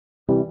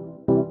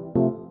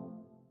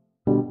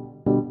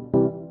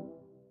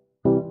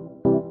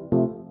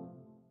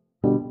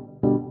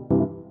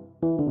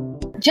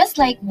Just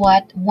like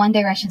what One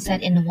Direction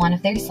said in one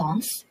of their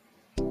songs,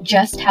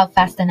 just how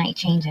fast the night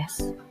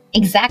changes.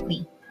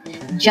 Exactly.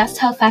 Just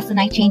how fast the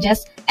night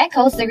changes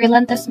echoes the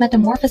relentless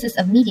metamorphosis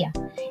of media.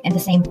 In the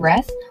same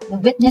breath, we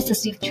witness a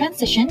swift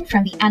transition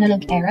from the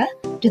analog era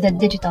to the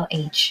digital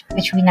age,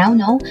 which we now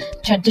know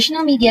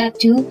traditional media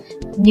to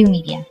new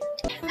media.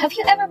 Have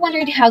you ever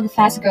wondered how the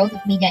fast growth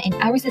of media in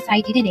our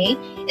society today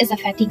is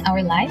affecting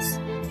our lives?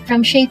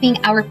 From shaping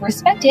our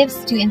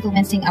perspectives to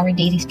influencing our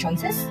daily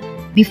choices?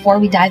 Before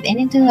we dive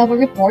into our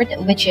report,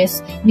 which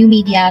is New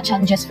Media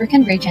Challenges for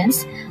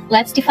Convergence,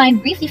 let's define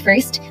briefly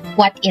first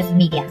what is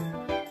media.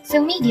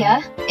 So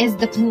media is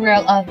the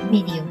plural of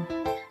medium.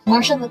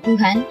 Marshall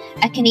McLuhan,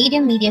 a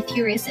Canadian media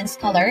theorist and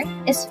scholar,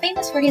 is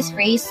famous for his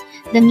phrase,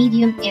 "The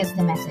medium is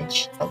the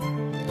message."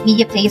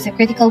 Media plays a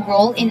critical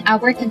role in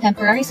our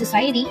contemporary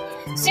society,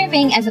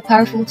 serving as a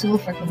powerful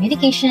tool for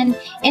communication,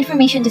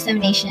 information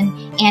dissemination,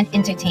 and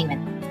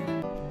entertainment.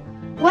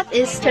 What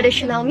is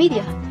traditional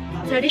media?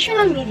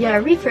 Traditional media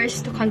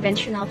refers to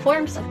conventional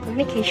forms of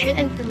communication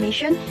and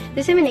information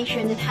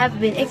dissemination that have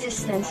been in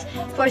existence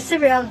for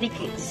several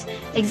decades.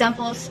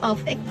 Examples of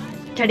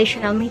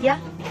traditional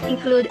media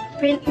include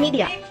print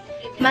media,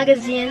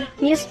 magazine,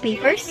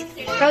 newspapers,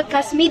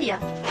 broadcast media,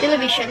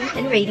 television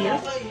and radio,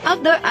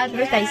 outdoor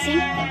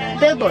advertising,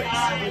 billboards,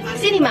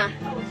 cinema,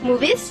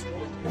 movies,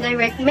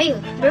 direct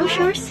mail,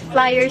 brochures,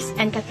 flyers,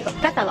 and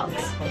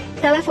catalogs,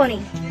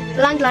 telephony,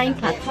 landline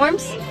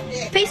platforms,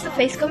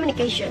 face-to-face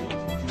communication,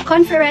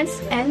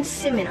 conference and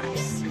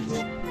seminars.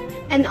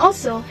 And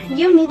also,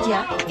 new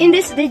media. In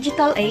this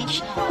digital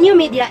age, new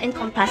media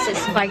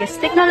encompasses various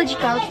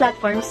technological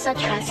platforms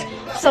such as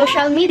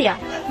social media,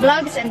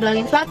 blogs and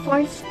blogging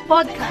platforms,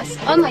 podcasts,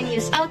 online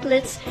news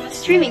outlets,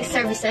 streaming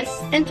services,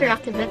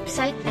 interactive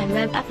website, and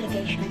web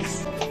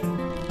applications.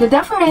 The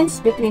difference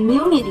between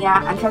new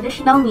media and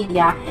traditional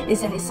media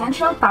is an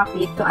essential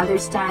topic to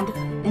understand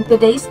in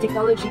today's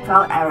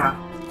technological era.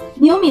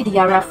 New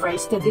media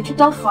refers to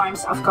digital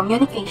forms of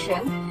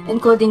communication,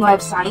 including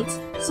websites,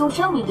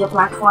 social media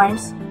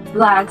platforms,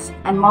 blogs,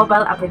 and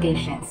mobile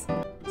applications.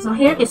 So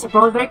here is a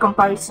broader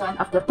comparison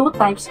of the two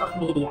types of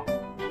media.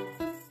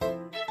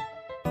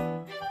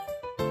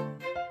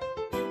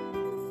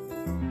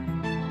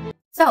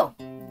 So,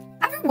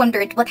 ever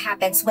wondered what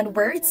happens when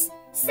words,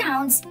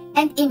 sounds,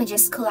 and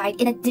images collide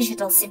in a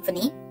digital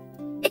symphony?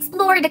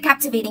 Explore the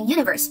captivating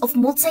universe of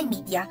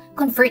multimedia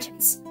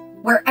convergence,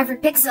 where every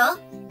pixel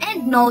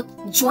and note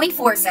join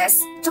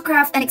forces to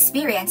craft an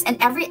experience and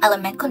every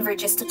element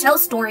converges to tell a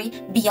story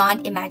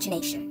beyond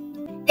imagination.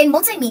 In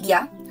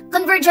multimedia,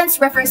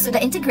 convergence refers to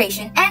the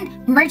integration and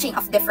merging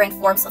of different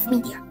forms of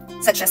media,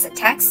 such as the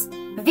text,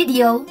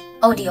 video,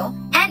 audio,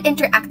 and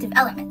interactive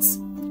elements,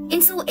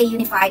 into a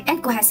unified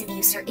and cohesive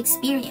user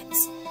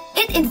experience.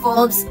 It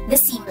involves the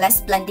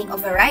seamless blending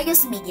of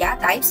various media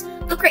types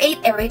to create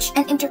a rich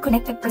and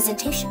interconnected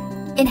presentation,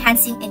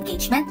 enhancing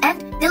engagement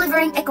and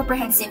delivering a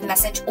comprehensive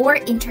message or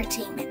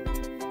entertainment.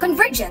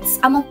 Convergence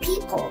among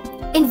people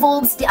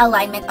involves the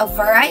alignment of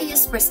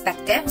various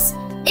perspectives,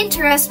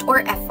 interests,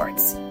 or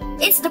efforts.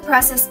 It's the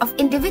process of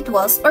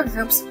individuals or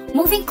groups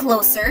moving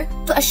closer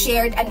to a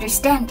shared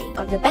understanding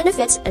of the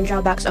benefits and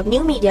drawbacks of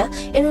new media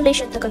in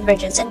relation to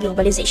convergence and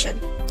globalization.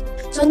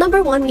 So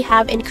number one, we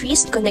have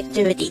increased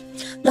connectivity.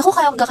 Naku,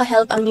 kaya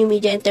magkaka-help ang new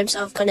media in terms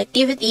of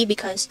connectivity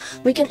because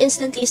we can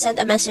instantly send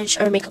a message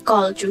or make a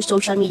call through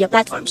social media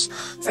platforms.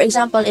 For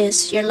example,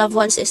 is your loved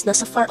ones is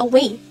nasa far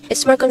away.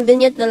 It's more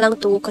convenient na lang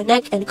to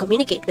connect and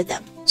communicate with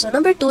them. So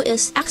number two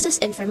is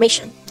access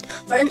information.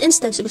 For an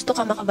instance, gusto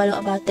ka makabalo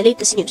about the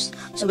latest news.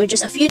 So with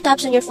just a few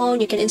taps on your phone,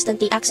 you can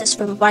instantly access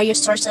from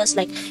various sources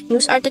like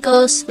news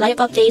articles, live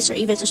updates, or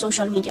even to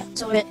social media.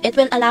 So it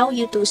will allow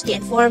you to stay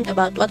informed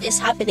about what is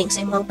happening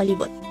sa imong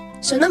palibot.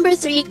 So number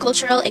three,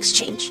 cultural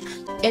exchange.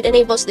 It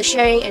enables the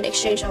sharing and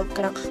exchange of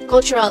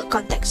cultural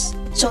context.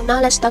 So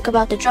now let's talk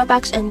about the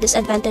drawbacks and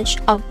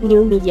disadvantage of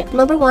new media.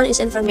 Number one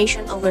is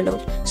information overload.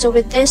 So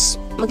with this,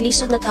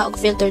 maglisod na ta og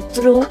filter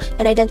through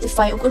and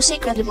identify kung say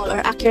credible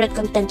or accurate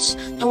contents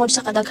tungod sa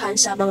kadaghan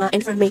sa mga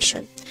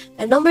information.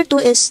 And number two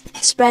is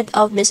spread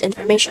of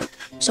misinformation.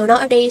 So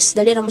nowadays,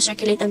 dali ra mo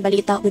circulate ang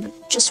balita with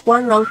just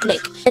one wrong click.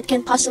 It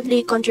can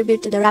possibly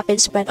contribute to the rapid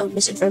spread of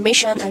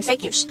misinformation and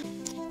fake news.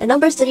 And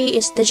number three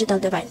is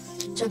digital divide.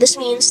 So this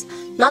means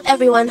not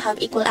everyone have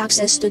equal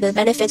access to the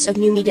benefits of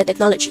new media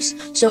technologies.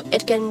 So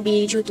it can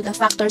be due to the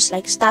factors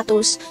like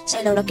status,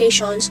 sa ilang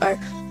locations, or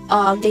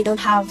they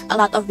don't have a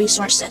lot of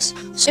resources.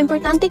 So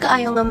importante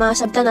kaayo nga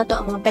masabtan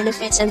nato ang mga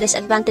benefits and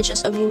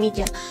disadvantages of new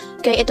media.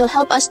 Okay, it will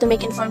help us to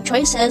make informed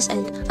choices,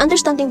 and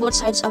understanding both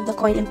sides of the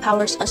coin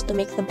empowers us to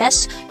make the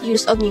best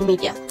use of new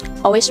media.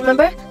 Always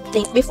remember,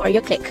 think before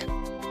you click.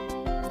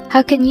 How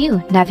can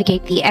you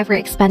navigate the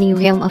ever-expanding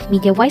realm of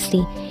media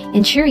wisely,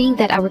 ensuring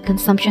that our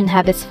consumption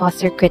habits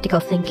foster critical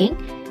thinking,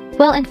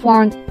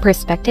 well-informed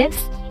perspectives,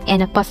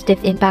 and a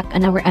positive impact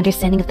on our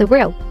understanding of the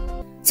world?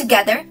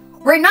 Together,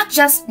 we're not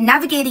just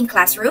navigating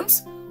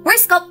classrooms, we're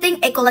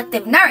sculpting a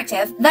collective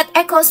narrative that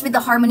echoes with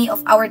the harmony of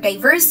our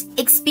diverse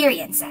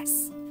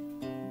experiences.